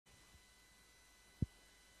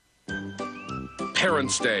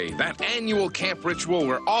Parents' Day, that annual camp ritual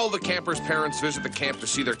where all the campers' parents visit the camp to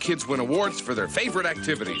see their kids win awards for their favorite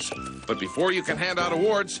activities. But before you can hand out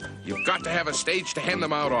awards, you've got to have a stage to hand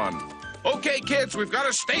them out on. Okay, kids, we've got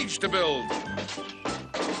a stage to build.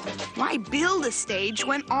 Why build a stage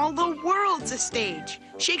when all the world's a stage?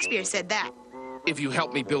 Shakespeare said that. If you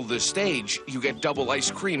help me build this stage, you get double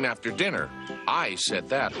ice cream after dinner. I said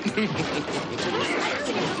that.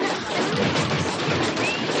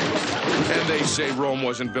 And they say Rome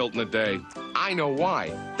wasn't built in a day. I know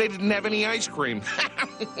why. They didn't have any ice cream.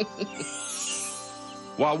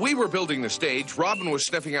 While we were building the stage, Robin was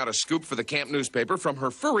sniffing out a scoop for the camp newspaper from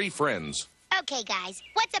her furry friends. Okay, guys,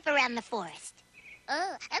 what's up around the forest?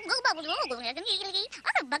 You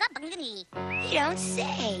don't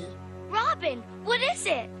say. Robin, what is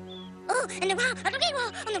it? Oh,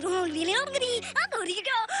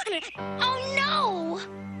 no!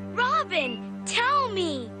 Robin, tell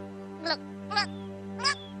me.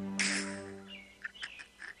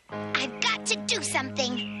 I've got to do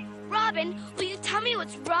something. Robin, will you tell me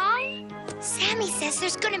what's wrong? Sammy says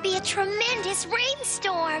there's going to be a tremendous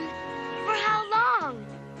rainstorm. For how long?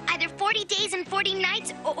 Either 40 days and 40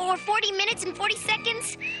 nights or 40 minutes and 40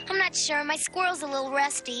 seconds. I'm not sure. My squirrel's a little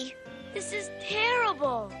rusty. This is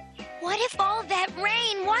terrible. What if all that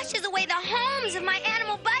rain washes away the homes of my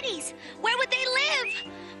animal buddies? Where would they live?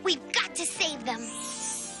 We've got to save them.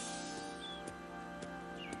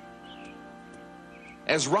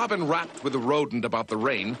 As Robin rapped with a rodent about the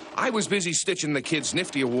rain, I was busy stitching the kids'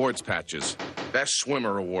 nifty awards patches. Best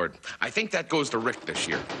Swimmer Award. I think that goes to Rick this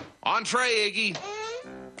year. Entree, Iggy.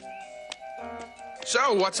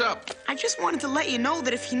 So, what's up? I just wanted to let you know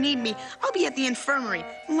that if you need me, I'll be at the infirmary.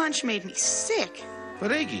 Lunch made me sick.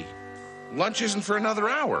 But, Iggy, lunch isn't for another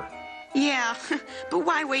hour. Yeah, but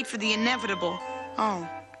why wait for the inevitable? Oh,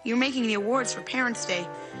 you're making the awards for Parents' Day.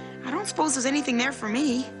 I don't suppose there's anything there for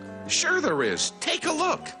me. Sure there is. Take a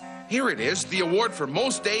look. Here it is, the award for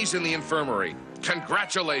most days in the infirmary.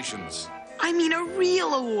 Congratulations. I mean a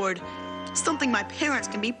real award. Something my parents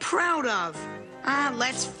can be proud of.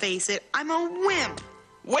 Let's face it, I'm a wimp.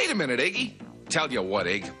 Wait a minute, Iggy. Tell you what,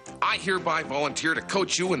 Ig. I hereby volunteer to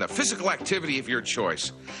coach you in the physical activity of your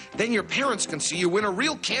choice. Then your parents can see you win a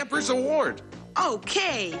real camper's award.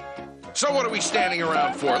 Okay. So what are we standing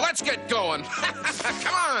around for? Let's get going.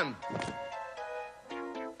 Come on.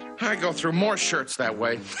 I go through more shirts that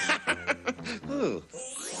way.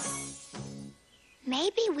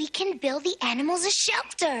 Maybe we can build the animals a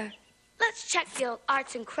shelter. Let's check the old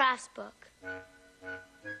arts and crafts book.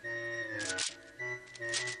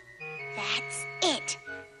 That's it.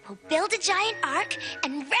 We'll build a giant ark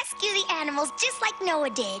and rescue the animals just like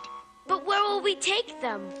Noah did. But where will we take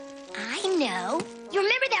them? I know. You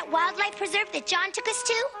remember that wildlife preserve that John took us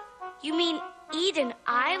to? You mean Eden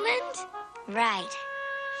Island? Right.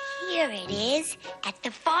 Here it is, at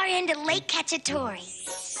the far end of Lake Cacciatore.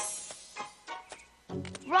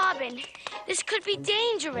 Robin, this could be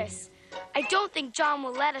dangerous. I don't think John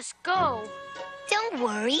will let us go. Don't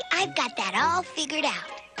worry, I've got that all figured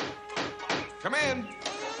out. Come in.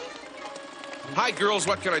 Hi, girls.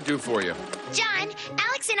 What can I do for you? John,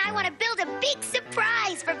 Alex and I want to build a big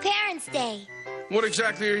surprise for Parents' Day. What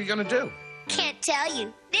exactly are you going to do? Can't tell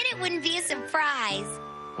you. Then it wouldn't be a surprise.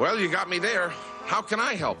 Well, you got me there. How can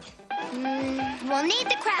I help? We'll need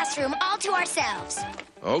the classroom all to ourselves.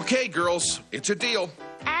 Okay, girls. It's a deal.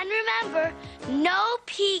 And remember, no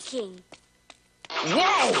peeking.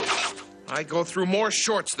 Whoa! I go through more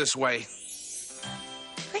shorts this way.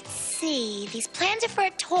 Let's see. These plans are for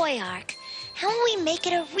a toy ark. How will we make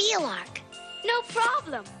it a real ark? No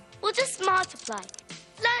problem. We'll just multiply.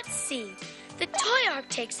 Let's see. The toy ark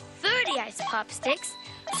takes 30 ice pop sticks,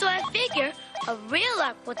 so I figure a real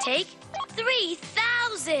ark will take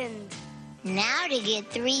 3,000. Now to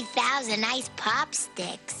get 3,000 ice pop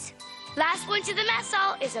sticks. Last one to the mess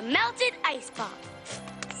hall is a melted ice pop.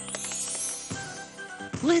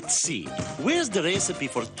 Let's see. Where's the recipe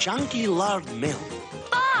for chunky lard melt?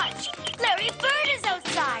 Bodge! Larry Bird is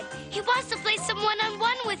outside. He wants to play some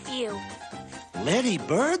one-on-one with you. Larry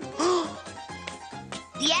Bird?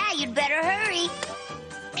 Yeah, you'd better hurry.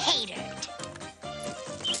 Hater.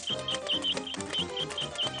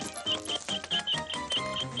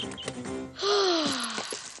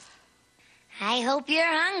 I hope you're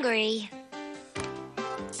hungry.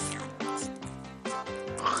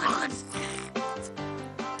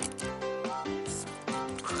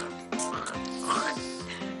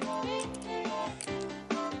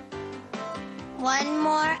 One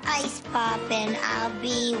more ice pop and I'll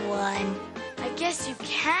be one. I guess you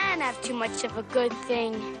can have too much of a good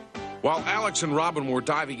thing. While Alex and Robin were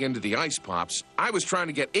diving into the ice pops, I was trying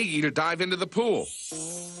to get Iggy to dive into the pool.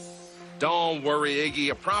 Don't worry, Iggy.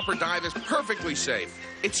 A proper dive is perfectly safe.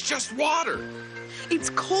 It's just water. It's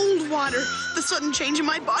cold water. The sudden change in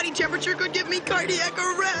my body temperature could give me cardiac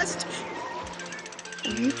arrest.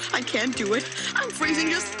 I can't do it. I'm freezing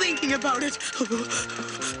just thinking about it.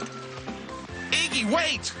 Iggy,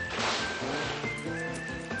 wait!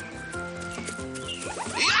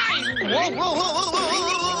 Whoa, whoa, whoa, whoa, whoa!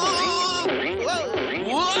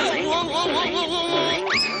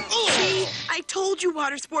 See, I told you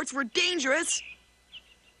water sports were dangerous.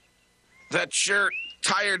 That sure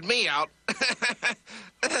tired me out.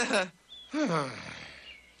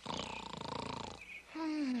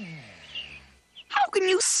 How can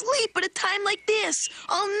you sleep at a time like this?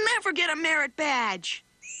 I'll never get a merit badge.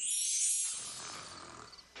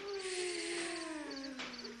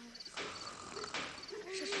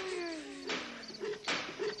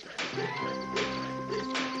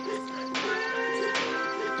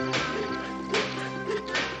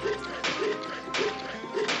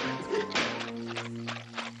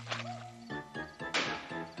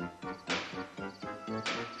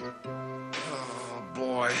 Oh,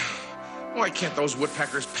 boy. Why can't those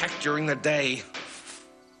woodpeckers peck during the day?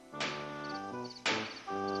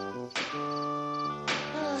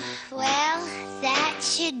 Well, that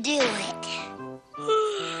should do it.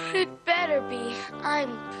 It better be.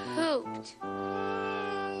 I'm pooped.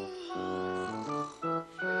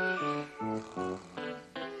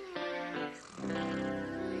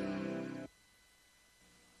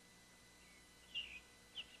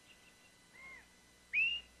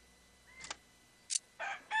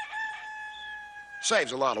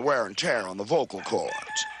 Saves a lot of wear and tear on the vocal cords.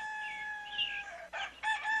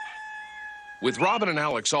 With Robin and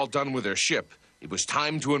Alex all done with their ship, it was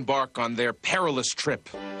time to embark on their perilous trip.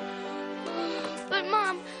 But,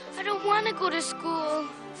 Mom, I don't want to go to school.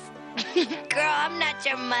 Girl, I'm not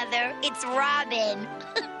your mother. It's Robin.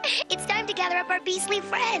 It's time to gather up our beastly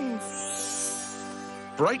friends.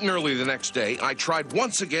 Bright and early the next day, I tried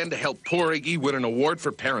once again to help poor Iggy win an award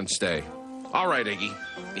for Parents' Day. All right, Iggy,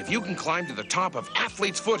 if you can climb to the top of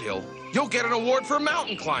Athlete's Foothill, you'll get an award for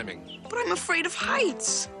mountain climbing. But I'm afraid of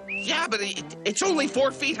heights. Yeah, but it's only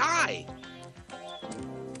 4 feet high.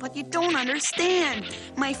 But you don't understand.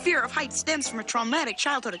 My fear of heights stems from a traumatic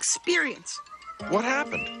childhood experience. What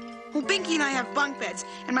happened? Well, Binky and I have bunk beds,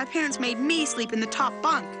 and my parents made me sleep in the top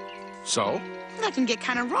bunk. So? That can get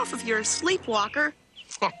kind of rough if you're a sleepwalker.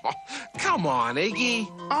 Come on, Iggy.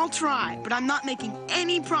 I'll try, but I'm not making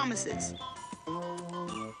any promises.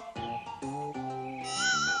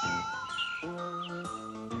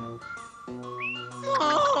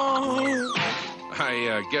 Oh.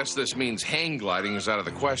 I guess this means hang gliding is out of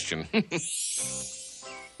the question.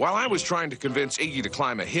 While I was trying to convince Iggy to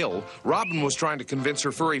climb a hill, Robin was trying to convince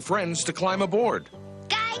her furry friends to climb aboard.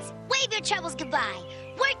 Guys, wave your troubles goodbye.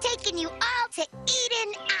 We're taking you all to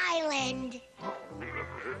Eden Island.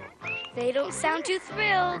 They don't sound too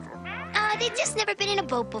thrilled. They've just never been in a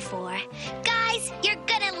boat before. Guys, you're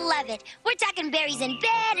gonna love it. We're talking berries in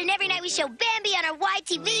bed, and every night we show Bambi on our wide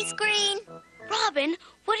TV screen. Robin,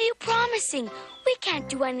 what are you promising? We can't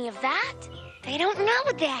do any of that. They don't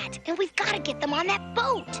know that, and we've got to get them on that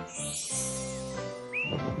boat.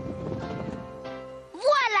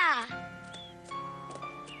 Voila!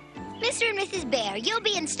 Mr. and Mrs. Bear, you'll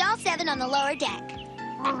be in stall 7 on the lower deck.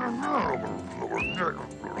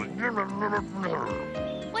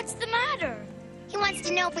 What's the matter? He wants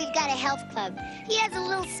to know if we've got a health club. He has a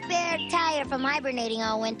little spare tire from hibernating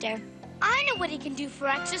all winter. I know what he can do for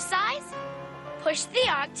exercise. Push the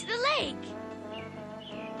ark to the lake.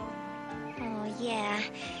 Oh, yeah.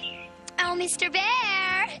 Oh, Mr.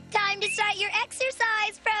 Bear, time to start your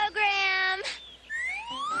exercise program.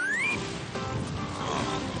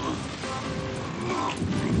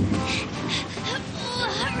 Oh,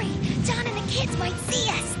 hurry. John and the kids might see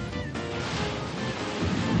us.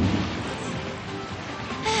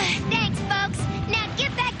 Thanks, folks. Now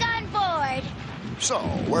get back on board. So,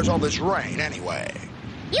 where's all this rain anyway?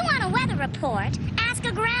 You want a weather report? Ask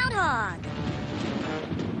a groundhog.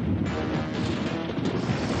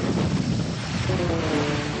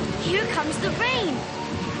 Here comes the rain.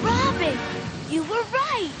 Robin, you were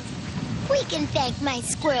right. We can thank my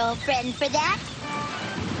squirrel friend for that.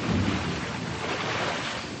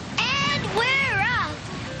 And we're off.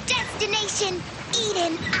 Destination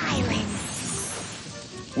Eden Island.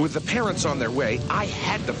 With the parents on their way, I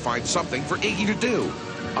had to find something for Iggy to do.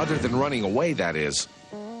 Other than running away, that is.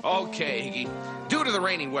 Okay, Iggy. Due to the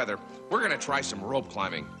rainy weather, we're going to try some rope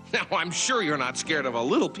climbing. Now, I'm sure you're not scared of a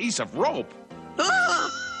little piece of rope. Ah!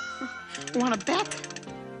 Want to bet?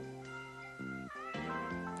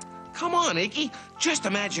 Come on, Iggy. Just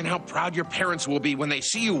imagine how proud your parents will be when they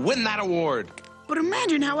see you win that award. But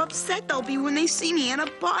imagine how upset they'll be when they see me in a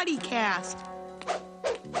body cast.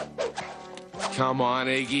 Come on,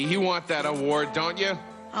 Iggy. You want that award, don't you?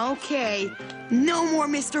 Okay, no more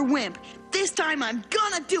Mr. Wimp. This time I'm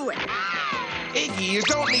gonna do it. Iggy, you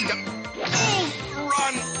don't need to...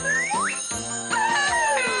 Run!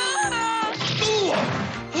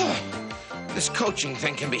 This coaching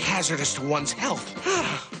thing can be hazardous to one's health.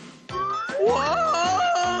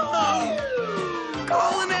 Whoa!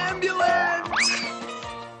 Call an ambulance!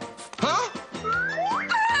 Huh?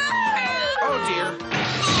 Oh, dear.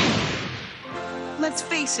 Let's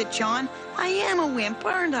face it, John. I am a wimp,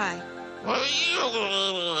 aren't I?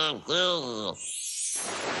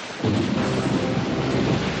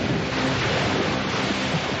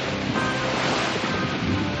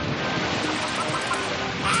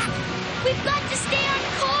 We've got to stay on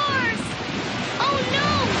course! Oh no!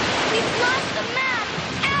 We've lost the map!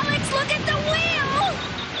 Alex, look at the wheel!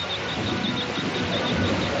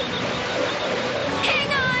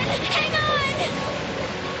 Hang on! Hang on!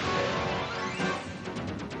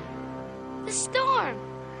 The storm!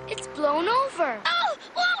 It's blown over! Oh!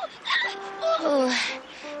 Whoa! Ooh.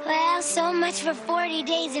 Well, so much for 40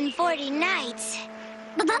 days and 40 nights.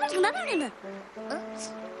 Oops.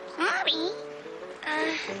 Mommy?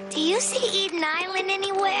 Do you see Eden Island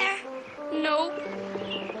anywhere? Nope.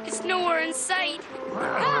 It's nowhere in sight.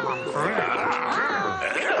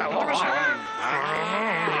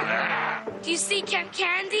 Do you see Camp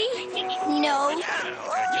Candy? No.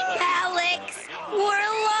 Alex, we're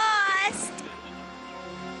lost.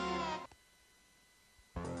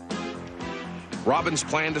 Robin's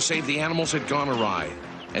plan to save the animals had gone awry,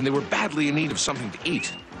 and they were badly in need of something to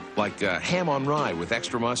eat, like ham on rye with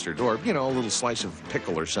extra mustard, or, you know, a little slice of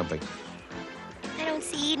pickle or something. I don't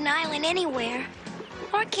see Eden Island anywhere.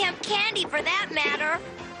 Or Camp Candy, for that matter.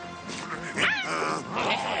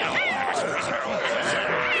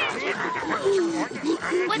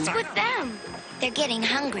 What's with them? They're getting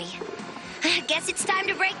hungry. Guess it's time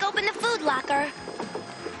to break open the food locker.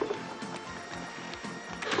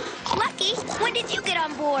 Lucky, when did you get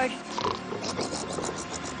on board?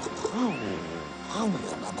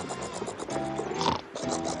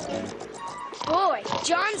 Boy,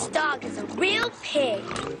 John's dog is a real pig.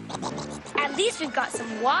 At least we've got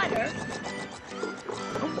some water.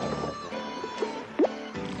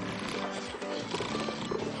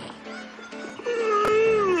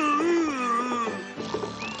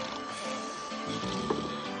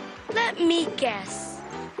 Let me guess.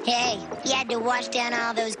 Hey, you had to wash down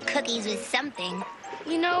all those cookies with something.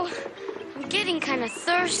 You know, I'm getting kind of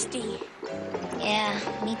thirsty. Yeah,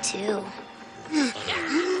 me too.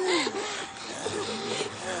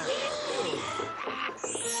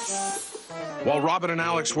 While Robin and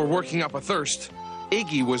Alex were working up a thirst,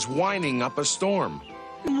 Iggy was whining up a storm.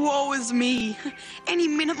 Woe is me. Any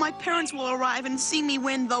minute my parents will arrive and see me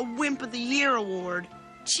win the Wimp of the Year award.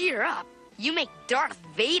 Cheer up. You make Darth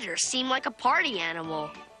Vader seem like a party animal.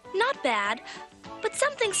 Not bad, but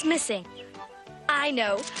something's missing. I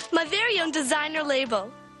know, my very own designer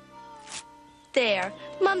label. There,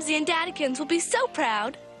 Mumsy and Daddykins will be so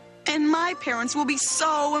proud. And my parents will be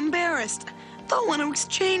so embarrassed. They'll want to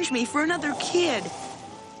exchange me for another kid.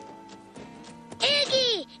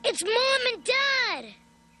 Iggy, it's Mom and Dad.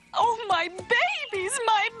 Oh, my babies,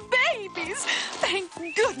 my babies! Thank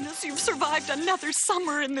goodness you've survived another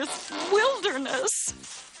summer in this wilderness.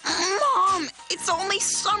 Mom, it's only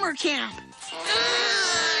summer camp.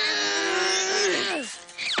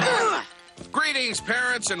 Greetings,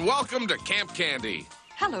 parents, and welcome to Camp Candy.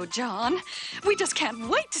 Hello, John. We just can't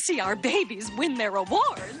wait to see our babies win their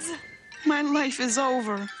awards. My life is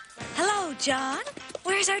over. Hello, John.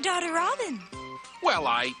 Where's our daughter, Robin? Well,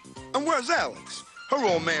 And where's Alex? Her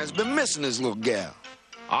old man's been missing his little gal.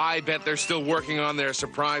 I bet they're still working on their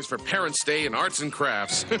surprise for Parents' Day in Arts and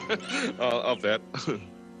Crafts. I'll bet.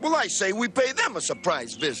 Well, I say we pay them a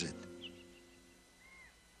surprise visit.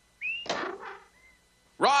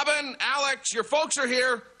 Robin, Alex, your folks are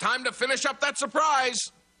here. Time to finish up that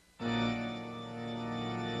surprise.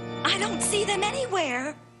 I don't see them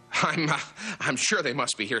anywhere. I'm sure they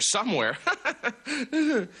must be here somewhere.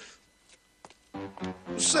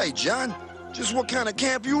 Say, John, just what kind of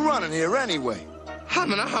camp you running here anyway?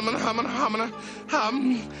 Hummina.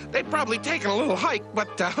 They've probably taken a little hike, but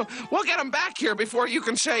we'll get them back here before you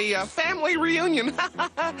can say family reunion.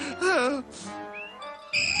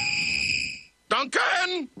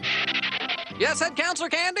 Duncan! Yes, Head Counselor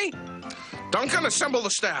Candy? Duncan, assemble the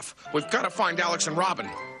staff. We've got to find Alex and Robin.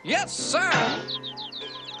 Yes, sir.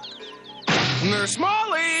 Nurse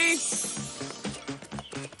Molly!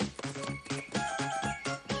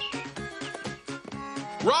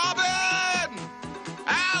 Robin!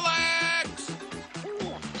 Alex!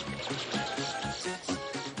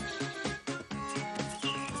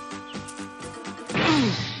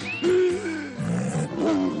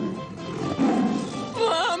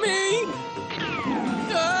 Mommy!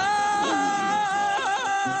 Ah!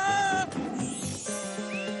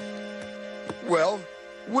 Well,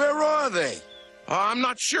 where are they? I'm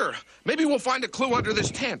not sure. Maybe we'll find a clue under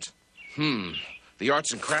this tent. The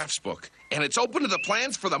arts and crafts book. And it's open to the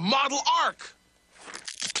plans for the model ark.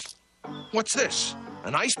 What's this?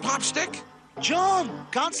 An ice pop stick? John,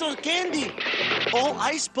 Counselor Candy. All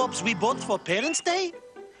ice pops we bought for Parents' Day,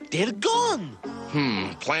 they're gone.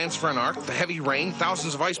 Plans for an ark, the heavy rain,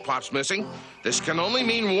 thousands of ice pops missing. This can only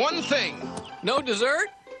mean one thing. No dessert?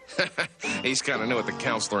 He's kind of new at the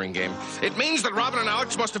counseling game. It means that Robin and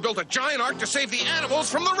Alex must have built a giant ark to save the animals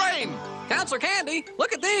from the rain. Counselor Candy,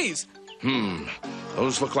 look at these.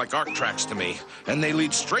 Those look like ark tracks to me, and they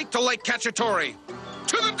lead straight to Lake Cacciatore.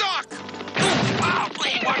 To the dock! Oh,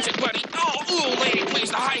 please, watch it, buddy. Oh, ooh, lady,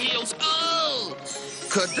 please, the high heels. Ooh.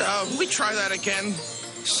 Could we try that again?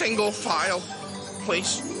 Single file,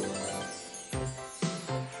 please.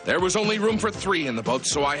 There was only room for 3 in the boat,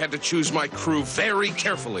 so I had to choose my crew very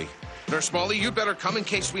carefully. Nurse Molly, you'd better come in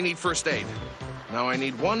case we need first aid. Now I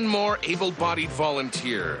need one more able-bodied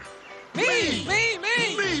volunteer. Me!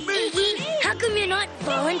 How come you're not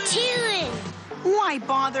volunteering? Why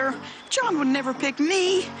bother? John would never pick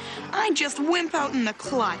me. I just wimp out in the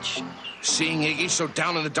clutch. Seeing Iggy so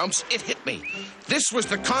down in the dumps, it hit me. This was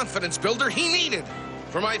the confidence builder he needed.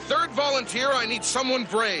 For my 3rd volunteer, I need someone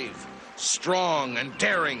brave, strong, and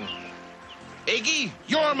daring. Iggy,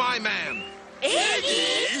 you're my man.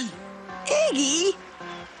 Iggy? Iggy?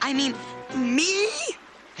 I mean, me?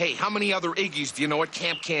 Hey, how many other Iggies do you know at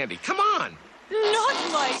Camp Candy? Come on. Not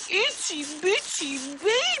my itsy bitsy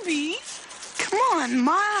baby. Come on,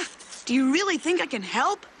 Ma. Do you really think I can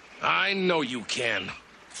help? I know you can.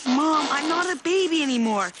 Mom, I'm not a baby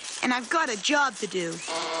anymore, and I've got a job to do.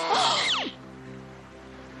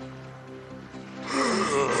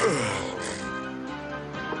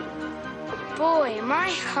 Boy, am I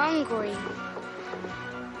hungry.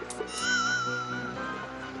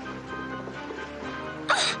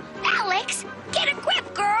 Alex, get a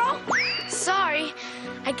grip, girl. Sorry,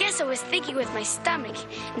 I guess I was thinking with my stomach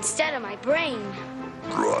instead of my brain.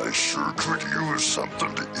 I sure could use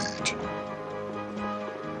something to eat.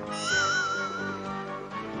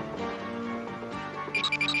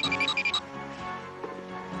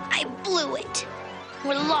 I blew it.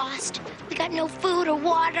 We're lost. We got no food or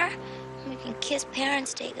water. We can kiss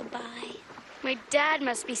Parents' Day goodbye. My dad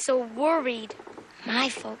must be so worried. My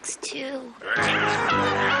folks, too.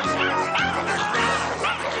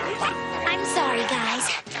 I'm sorry, guys,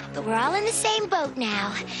 but we're all in the same boat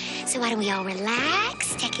now. So why don't we all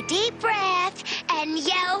relax, take a deep breath, and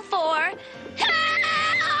yell for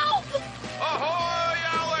help! Ahoy,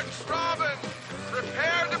 Alex, Robin!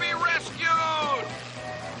 Prepare to be rescued!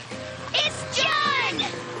 It's John!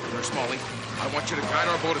 Nurse Molly, I want you to guide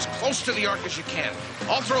our boat as close to the ark as you can.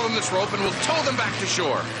 I'll throw them this rope and we'll tow them back to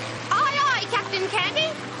shore. Aye, aye, Captain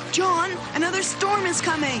Candy. John, another storm is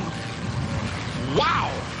coming.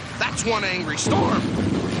 Wow! That's one angry storm.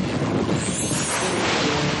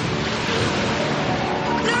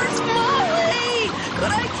 Nurse Molly!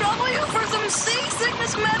 Could I trouble you for some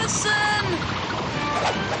seasickness medicine?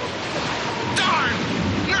 Darn!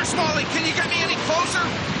 Nurse Molly, can you get me any closer?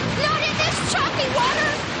 Not in this choppy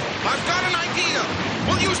water. I've got an idea.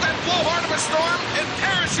 We'll use that blowhard of a storm and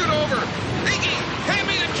parachute over. Iggy, hand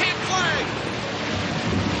me the camp flag.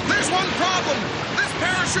 There's one problem. This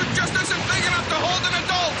parachute just isn't big enough to hold an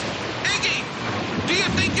adult. Iggy, do you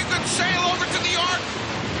think you could sail over to the ark?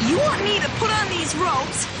 You want me to put on these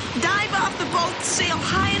ropes, dive off the boat, sail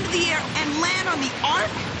high into the air, and land on the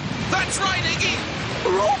ark? That's right, Iggy.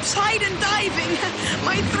 Ropes, height, and diving.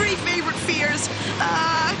 My 3 favorite fears.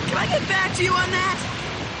 Can I get back to you on that?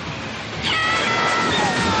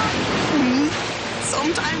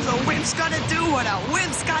 Sometimes a wimp's gotta do what a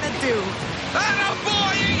wimp's gotta do.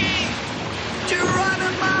 Attaboy, Iggy!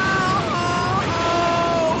 Geronimo!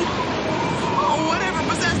 Oh, whatever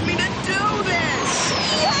possessed me to do this?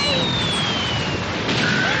 Yay!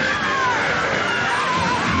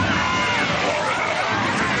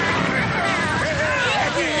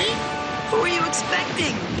 Who are you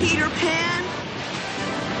expecting? Peter Pan?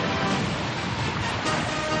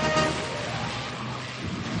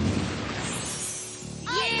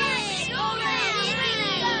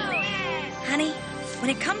 Honey, when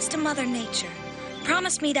it comes to Mother Nature,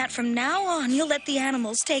 promise me that from now on you'll let the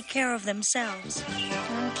animals take care of themselves.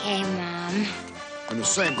 Okay, Mom. And the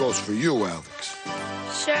same goes for you, Alex.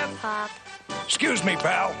 Sure, Pop. Excuse me,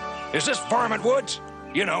 pal. Is this Varmint Woods?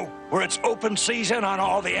 You know, where it's open season on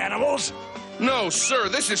all the animals? No, sir,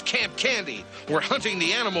 this is Camp Candy, where hunting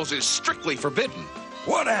the animals is strictly forbidden.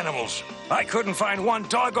 What animals? I couldn't find one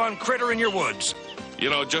doggone critter in your woods.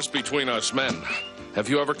 You know, just between us men, have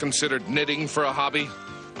you ever considered knitting for a hobby?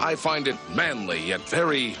 I find it manly yet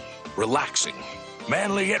very relaxing.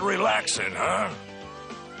 Manly yet relaxing, huh?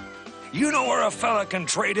 You know where a fella can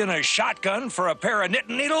trade in a shotgun for a pair of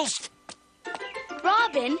knitting needles?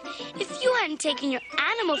 Robin, if you hadn't taken your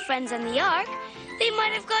animal friends on the ark, they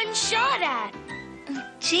might have gotten shot at.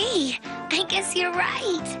 Gee, I guess you're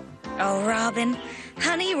right. Oh, Robin,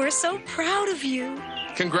 honey, we're so proud of you.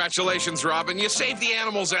 Congratulations, Robin. You saved the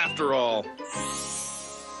animals after all.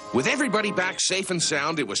 With everybody back safe and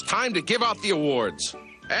sound, it was time to give out the awards.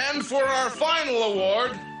 And for our final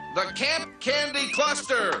award, the Camp Candy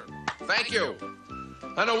Cluster. Thank you.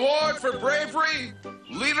 An award for bravery,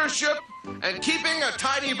 leadership, and keeping a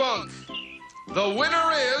tidy bunk. The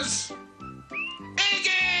winner is...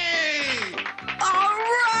 Iggy! All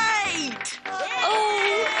right!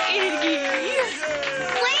 Oh, Iggy!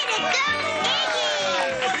 Way to go,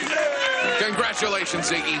 Iggy!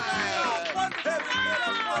 Congratulations, Iggy.